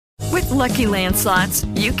Lucky Land Slots,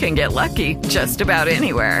 you can get lucky just about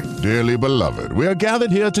anywhere. Dearly beloved, we are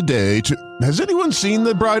gathered here today to... Has anyone seen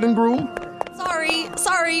the bride and groom?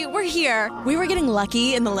 Sorry, we're here. We were getting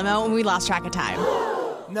lucky in the limo and we lost track of time.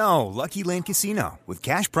 No, Lucky Land Casino, with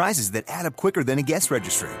cash prizes that add up quicker than a guest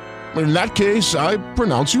registry. In that case, I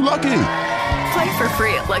pronounce you lucky. Play for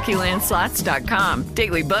free at LuckyLandSlots.com.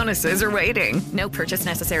 Daily bonuses are waiting. No purchase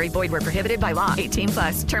necessary. Void where prohibited by law.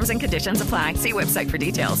 18+. Terms and conditions apply. See website for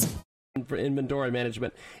details. For inventory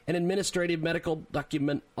management, an administrative medical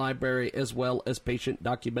document library, as well as patient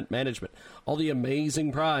document management. All the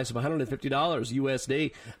amazing price of $150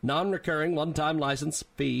 USD, non-recurring one-time license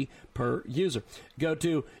fee per user. Go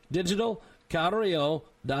to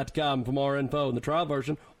digitalcario.com for more info in the trial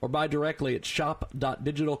version, or buy directly at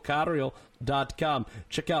shop.digitalcario.com.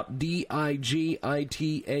 Check out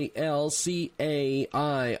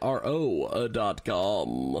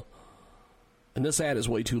digitalcairo.com. And this ad is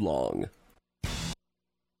way too long.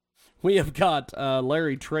 We have got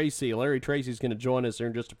Larry Tracy. Larry Tracy's going to join us here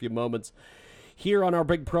in just a few moments here on our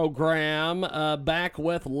big program. Back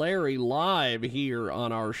with Larry live here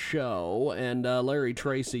on our show. And Larry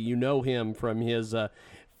Tracy, you know him from his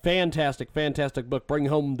fantastic book, Bring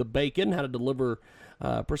Home the Bacon, How to Deliver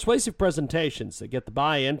Persuasive Presentations that get the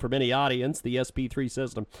buy-in from any audience, the SP3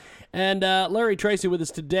 system. And Larry Tracy with us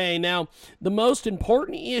today. Now, the most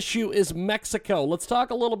important issue is Mexico. Let's talk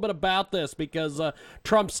a little bit about this, because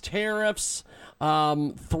Trump's tariffs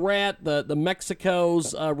threat, the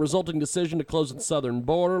Mexico's resulting decision to close the southern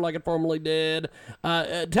border like it formerly did.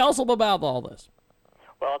 Tell us a little about all this.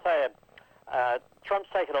 Well, I'll tell you, Trump's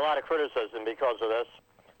taken a lot of criticism because of this.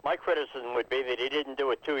 My criticism would be that he didn't do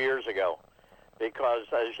it 2 years ago. Because,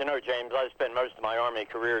 as you know, James, I spent most of my Army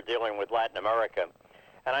career dealing with Latin America.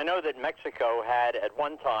 And I know that Mexico had, at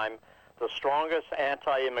one time, the strongest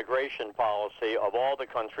anti-immigration policy of all the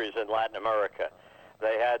countries in Latin America.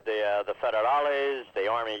 They had the federales, the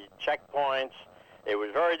Army checkpoints. It was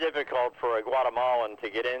very difficult for a Guatemalan to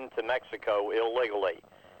get into Mexico illegally.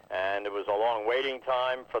 And it was a long waiting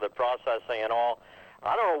time for the processing and all.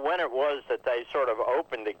 I don't know when it was that they sort of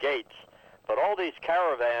opened the gates, but all these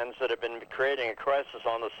caravans that have been creating a crisis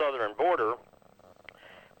on the southern border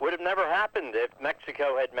would have never happened if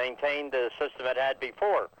Mexico had maintained the system it had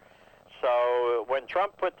before. So when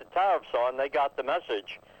Trump put the tariffs on, they got the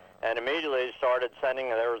message and immediately started sending,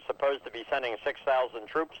 they were supposed to be sending 6,000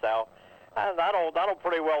 troops now. And that'll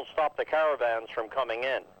pretty well stop the caravans from coming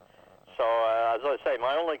in. So as I say,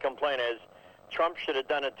 my only complaint is Trump should have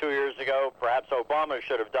done it 2 years ago. Perhaps Obama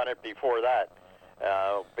should have done it before that.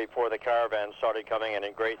 Before the caravans started coming in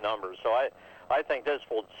great numbers. So I think this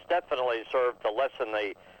will definitely serve to lessen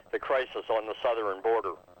the crisis on the southern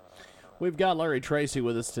border. We've got Larry Tracy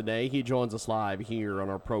with us today. He joins us live here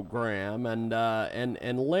on our program.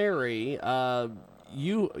 And Larry,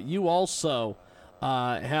 you also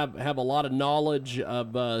have a lot of knowledge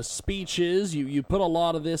of speeches. You put a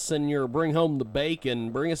lot of this in your Bring Home the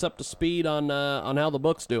Bacon. Bring us up to speed on how the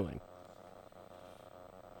book's doing.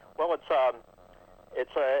 Well,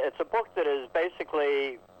 it's a book that is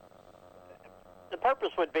basically, the purpose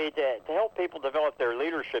would be to help people develop their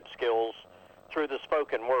leadership skills through the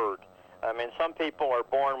spoken word. I mean, some people are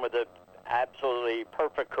born with an absolutely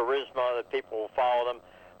perfect charisma that people will follow them.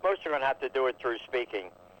 Most are going to have to do it through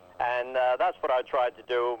speaking. And that's what I tried to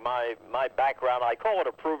do. My background, I call it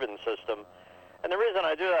a proven system. And the reason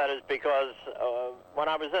I do that is because when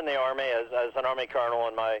I was in the Army as an Army colonel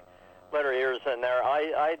in my later years in there,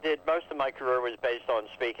 I did, most of my career was based on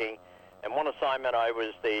speaking. And one assignment, I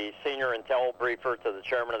was the senior intel briefer to the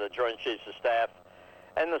chairman of the Joint Chiefs of Staff.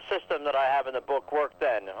 And the system that I have in the book worked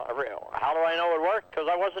then. How do I know it worked? Because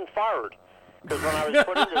I wasn't fired. Because when I was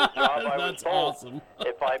put into the job, I was told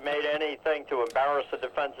if I made anything to embarrass the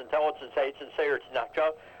Defense Intelligence Agency or to knock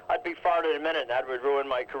out, I'd be fired in a minute, and that would ruin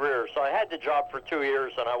my career. So I had the job for 2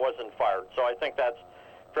 years, and I wasn't fired. So I think that's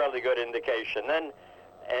fairly good indication. Then,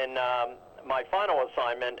 in my final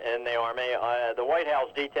assignment in the Army, the White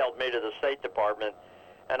House detailed me to the State Department,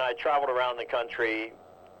 and I traveled around the country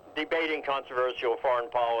debating controversial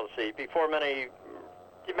foreign policy before many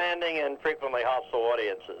demanding and frequently hostile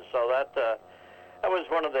audiences. So that was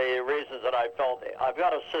one of the reasons that I felt I've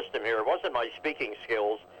got a system here. It wasn't my speaking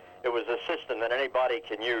skills. It was a system that anybody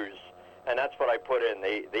can use. And that's what I put in,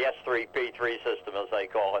 the S3P3 system, as they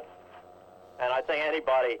call it. And I think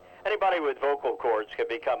anybody with vocal cords could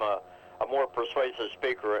become a more persuasive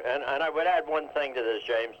speaker. And I would add one thing to this,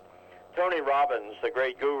 James. Tony Robbins, the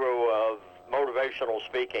great guru of motivational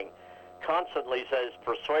speaking, constantly says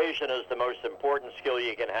persuasion is the most important skill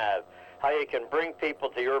you can have. how you can bring people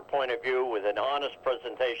to your point of view with an honest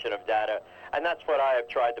presentation of data. And that's what I have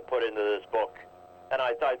tried to put into this book. And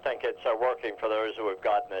I think it's working for those who have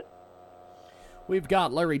gotten it. We've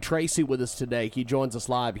got Larry Tracy with us today. He joins us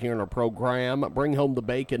live here in our program. Bring Home the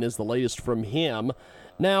Bacon is the latest from him.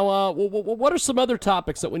 Now, what are some other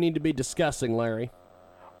topics that we need to be discussing, Larry?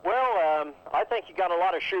 Well, I think you got a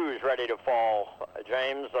lot of shoes ready to fall,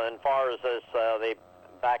 James, as far as this, the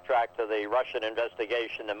backtrack to the Russian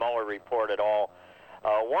investigation, the Mueller report at all.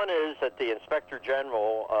 One is that the Inspector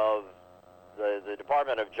General of the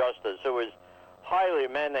Department of Justice, who is a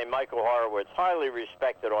man named Michael Horowitz, highly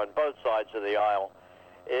respected on both sides of the aisle,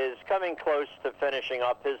 is coming close to finishing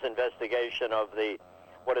up his investigation of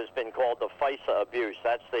what has been called the FISA abuse.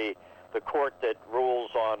 That's the court that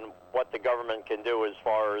rules on what the government can do as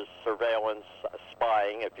far as surveillance,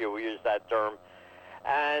 spying, if you will use that term.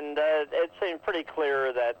 And it seemed pretty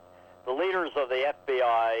clear that the leaders of the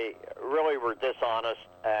FBI really were dishonest,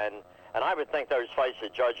 and I would think those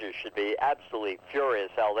FISA judges should be absolutely furious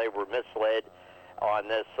how they were misled on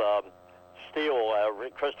this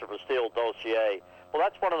Christopher Steele dossier. Well,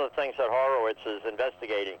 that's one of the things that Horowitz is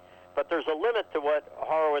investigating. But there's a limit to what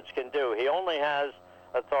Horowitz can do. He only has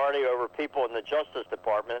authority over people in the Justice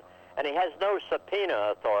Department, and he has no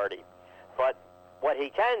subpoena authority. But what he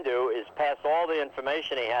can do is pass all the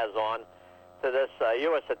information he has on to this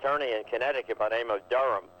U.S. attorney in Connecticut by the name of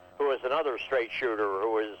Durham, who is another straight shooter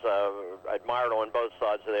who is admired on both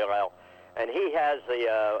sides of the aisle. And he has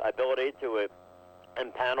the ability to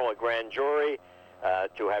impanel a grand jury,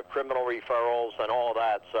 to have criminal referrals and all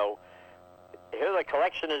that. So here the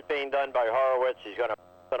collection is being done by Horowitz. He's going to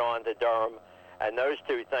put it on to Durham, and those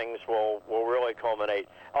two things will really culminate.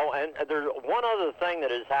 Oh, and there's one other thing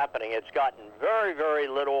that is happening. It's gotten very, very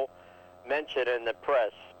little mention in the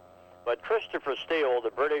press. But Christopher Steele, the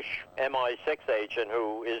British MI6 agent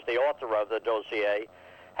who is the author of the dossier,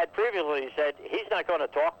 had previously said he's not going to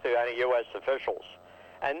talk to any U.S. officials.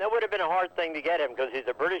 And that would have been a hard thing to get him because he's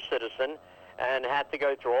a British citizen and had to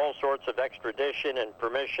go through all sorts of extradition and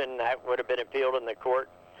permission. That would have been appealed in the court.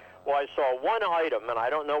 Well, I saw one item, and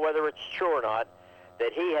I don't know whether it's true or not,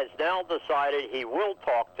 that he has now decided he will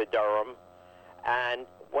talk to Durham. And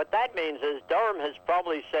what that means is Durham has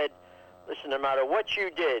probably said, listen, no matter what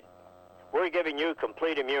you did, we're giving you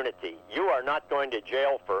complete immunity. You are not going to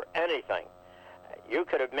jail for anything. You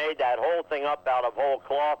could have made that whole thing up out of whole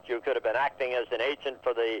cloth. You could have been acting as an agent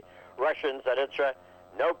for the Russians, etc.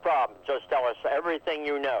 No problem. Just tell us everything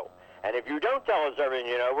you know. And if you don't tell us everything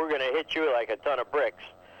you know, we're going to hit you like a ton of bricks.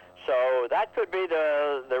 So that could be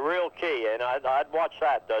the real key, and I'd watch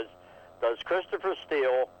that. Does Christopher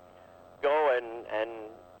Steele go and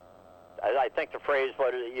I think the phrase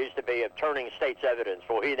what it used to be of turning state's evidence?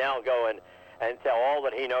 Will he now go and tell all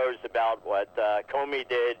that he knows about what Comey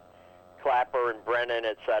did, Clapper and Brennan,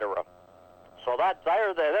 etc.? So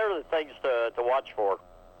they're the things to watch for.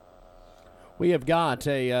 We have got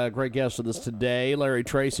a great guest with us today. Larry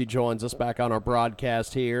Tracy joins us back on our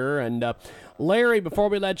broadcast here. And Larry, before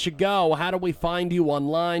we let you go, how do we find you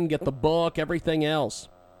online, get the book, everything else?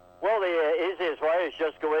 Well, the easiest way is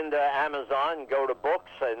just go into Amazon, go to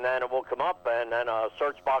books, and then it will come up, and then a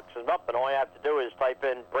search box is up, and all you have to do is type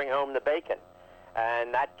in Bring Home the Bacon.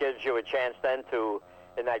 And that gives you a chance then to,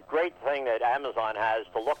 in that great thing that Amazon has,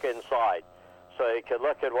 to look inside. So you can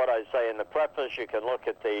look at what I say in the preface, you can look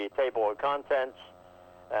at the table of contents,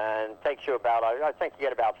 and it takes you about, I think you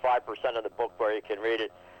get about 5% of the book where you can read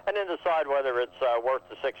it, and then decide whether it's worth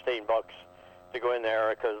the $16 to go in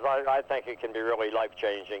there, because I think it can be really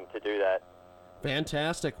life-changing to do that.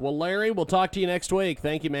 Fantastic. Well, Larry, we'll talk to you next week.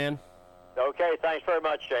 Thank you, man. Okay, thanks very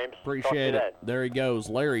much, James. Appreciate it. There he goes,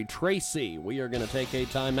 Larry Tracy. We are going to take a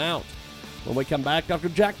timeout. When we come back, Dr.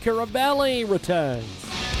 Jack Caravelli returns.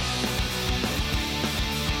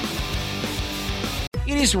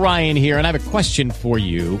 It is Ryan here, and I have a question for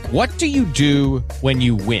you. What do you do when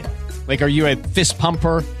you win? Like, are you a fist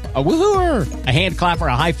pumper, a woohooer, a hand clapper,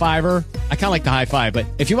 a high fiver? I kind of like the high five, but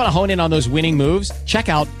if you want to hone in on those winning moves, check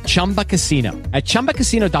out Chumba Casino. At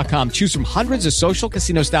ChumbaCasino.com, choose from hundreds of social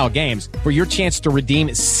casino-style games for your chance to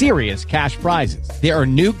redeem serious cash prizes. There are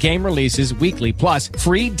new game releases weekly, plus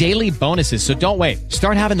free daily bonuses, so don't wait.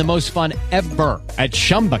 Start having the most fun ever at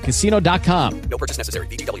ChumbaCasino.com. No purchase necessary.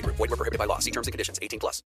 VGW Group. Void where prohibited by law. See terms and conditions. 18+.